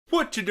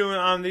What you doing?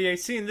 I'm the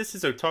AC, and this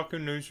is Otaku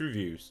News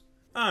Reviews.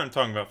 I'm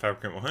talking about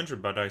Fabricant 100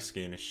 by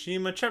Daisuke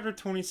Enoshima, Chapter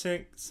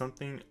 26,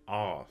 Something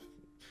Off.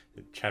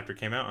 The chapter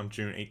came out on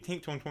June 18,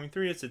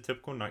 2023. It's a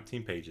typical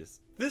 19 pages.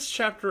 This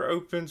chapter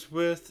opens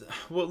with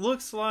what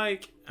looks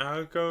like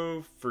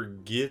Aoko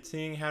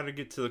forgetting how to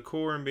get to the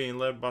core and being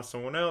led by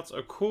someone else.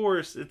 Of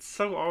course, it's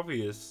so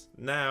obvious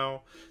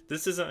now.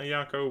 This isn't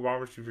Ayako. Why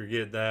would you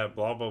forget that?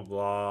 Blah, blah,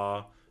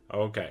 blah.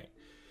 Okay.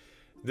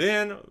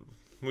 Then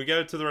we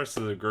go to the rest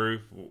of the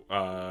group.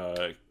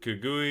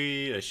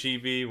 Kugui,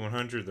 Ashibi,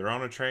 100, they're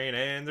on a train,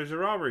 and there's a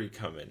robbery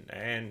coming.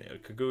 And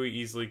Kugui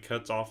easily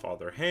cuts off all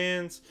their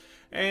hands.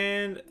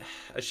 And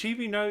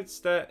Ashibi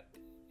notes that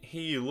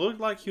he looked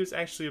like he was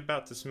actually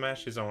about to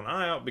smash his own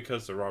eye out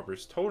because the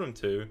robbers told him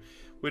to.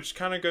 Which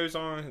kind of goes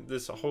on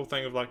this whole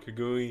thing of like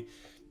Kugui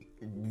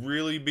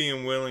really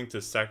being willing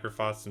to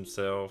sacrifice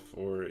himself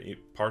or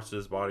parts of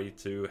his body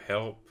to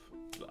help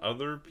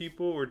other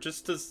people, or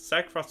just to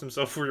sacrifice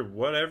himself for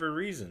whatever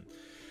reason.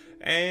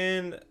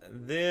 And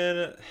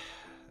then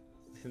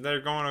they're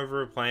going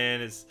over a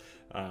plan. It's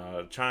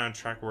trying to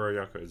track where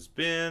Ayako has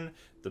been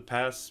the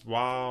past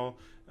while,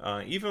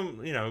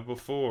 even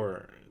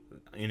before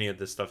any of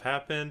this stuff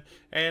happened.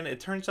 And it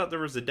turns out there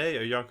was a day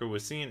Ayako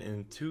was seen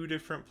in two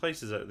different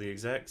places at the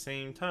exact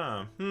same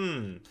time.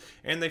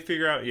 And they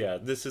figure out, yeah,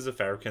 this is a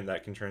Fabricant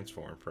that can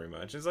transform, pretty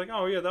much. It's like,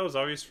 oh yeah, that was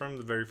obvious from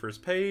the very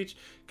first page.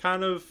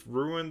 Kind of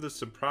ruined the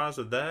surprise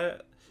of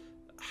that,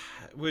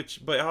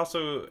 but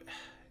also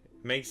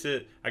makes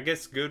it, I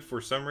guess, good for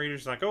some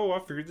readers. Like, oh, I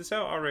figured this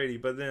out already.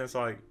 But then it's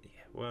like,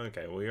 yeah, well,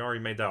 okay, we already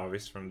made that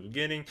obvious from the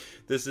beginning.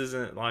 This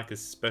isn't like a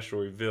special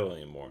reveal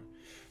anymore.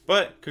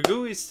 But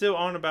Kugui is still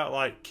on about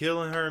like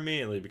killing her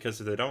immediately,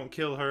 because if they don't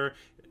kill her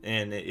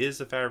and it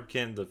is a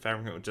Fabricant, the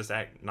Fabricant would just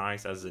act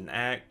nice as an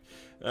act,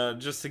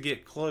 just to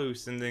get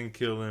close and then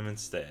kill them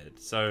instead.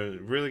 So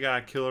really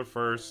gotta kill her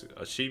first.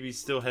 Ashibi's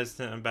still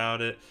hesitant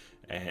about it,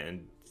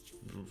 and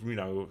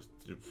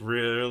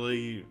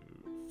really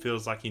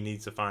feels like he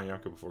needs to find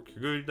Yako before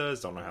Kugui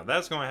does. Don't know how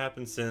that's going to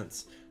happen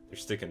since they're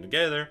sticking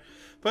together.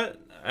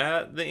 But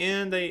at the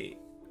end, they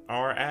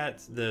are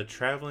at the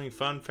traveling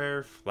fun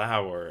fair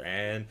flower,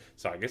 and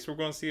so I guess we're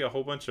going to see a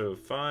whole bunch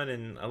of fun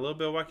and a little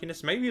bit of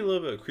wackiness, maybe a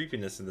little bit of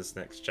creepiness in this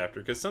next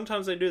chapter, because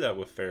sometimes they do that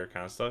with fair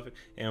kind of stuff.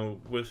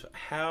 And with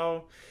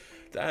how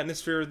the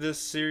atmosphere of this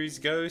series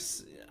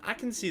goes, I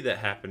can see that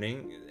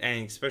happening,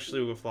 and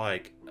especially with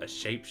like a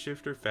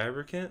shapeshifter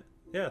Fabricant.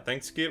 Yeah,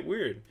 things get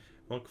weird.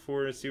 Look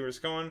forward to see where it's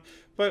going.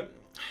 But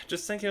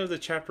just thinking of the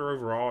chapter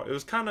overall, it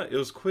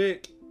was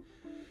quick.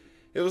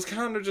 It was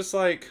kind of just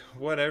like,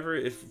 whatever.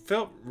 It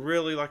felt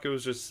really like it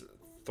was just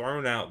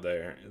thrown out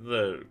there.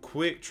 The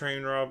quick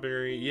train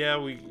robbery. Yeah,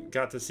 we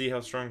got to see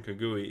how strong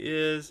Kugui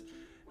is.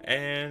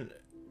 And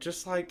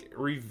just like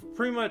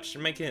pretty much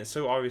making it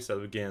so obvious at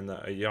the beginning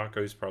that Ayako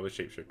is probably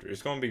shapeshifter.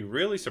 It's going to be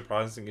really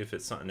surprising if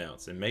it's something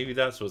else. And maybe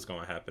that's what's going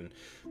to happen.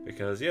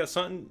 Because, yeah,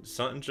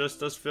 something just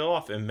does feel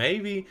off. And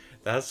maybe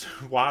that's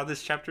why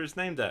this chapter is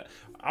named that.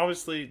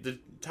 Obviously, the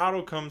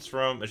title comes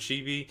from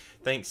Ashibi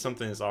thinks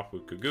something is off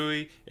with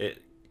Kugui.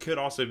 It could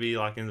also be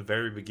like in the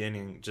very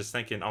beginning, just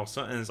thinking, oh,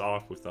 something is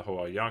off with the whole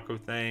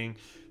Ayako thing.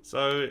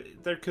 So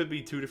there could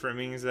be two different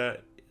meanings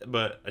that.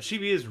 But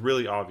Ashibi is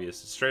really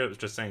obvious. It's straight up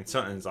just saying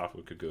something's off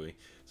with Kugui.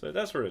 So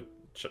that's where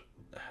the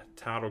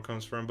title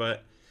comes from.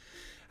 But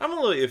I'm a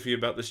little iffy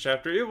about this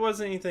chapter. It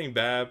wasn't anything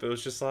bad, but it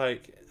was just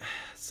like,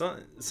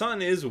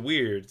 something is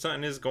weird.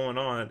 Something is going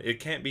on. It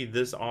can't be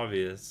this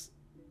obvious.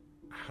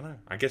 I don't know.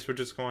 I guess we're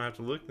just going to have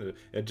to look at it.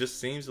 It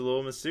just seems a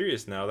little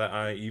mysterious now that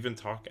I even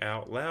talk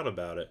out loud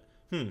about it.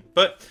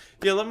 But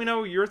yeah, let me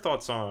know your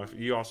thoughts on it. If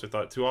you also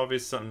thought too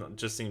obvious, something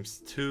just seems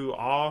too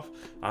off.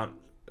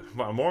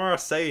 The more I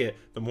say it,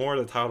 the more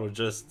the title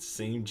just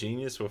seemed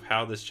genius with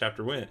how this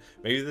chapter went.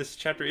 Maybe this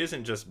chapter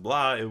isn't just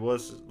blah, it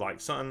was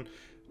like something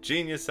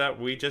genius that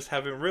we just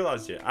haven't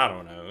realized yet. I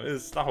don't know.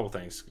 It's the whole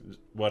thing's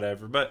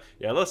whatever. But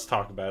yeah, let's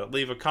talk about it.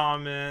 Leave a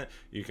comment.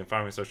 You can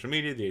find me on social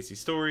media, the AC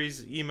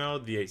Stories, email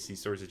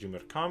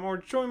theacstories@gmail.com, or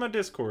join my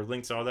Discord.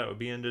 Links to all that would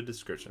be in the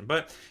description.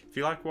 But if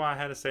you like what I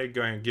had to say,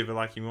 go ahead and give it a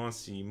like. If you want to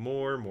see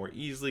more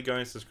easily, go ahead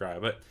and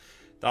subscribe. But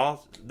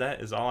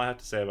that is all I have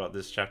to say about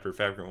this chapter of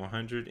Fabricant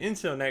 100.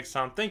 Until next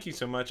time, thank you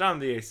so much. I'm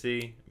the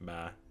AC.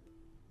 Bye.